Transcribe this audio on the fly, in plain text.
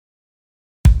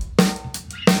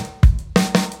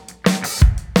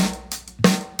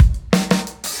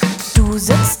Du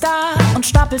sitzt da und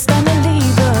stapelst deine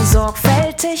Liebe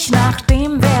sorgfältig nach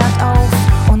dem Wert auf.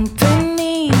 Und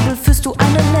penibel führst du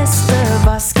eine Liste,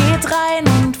 was geht rein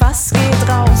und was geht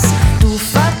raus. Du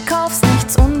verkaufst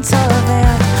nichts unter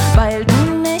Wert, weil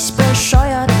du nicht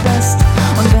bescheuert bist.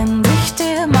 Und wenn sich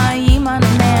dir mal jemand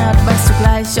nähert, weißt du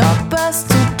gleich, ob es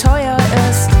zu teuer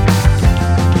ist.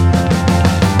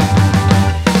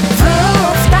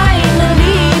 Wirf deine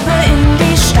Liebe in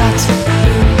die Stadt.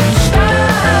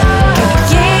 Gib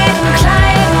jedem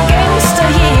kleinen Gangster,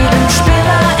 jedem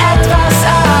Spinner etwas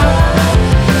ab.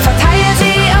 Verteil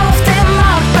sie auf dem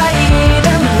Markt bei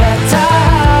jedem Wetter.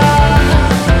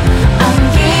 An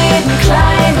jeden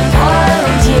kleinen Proll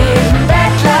und jeden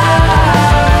Bettler.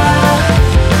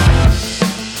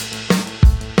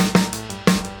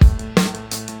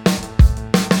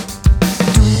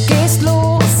 Du gehst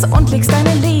los und legst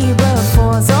deine Liebe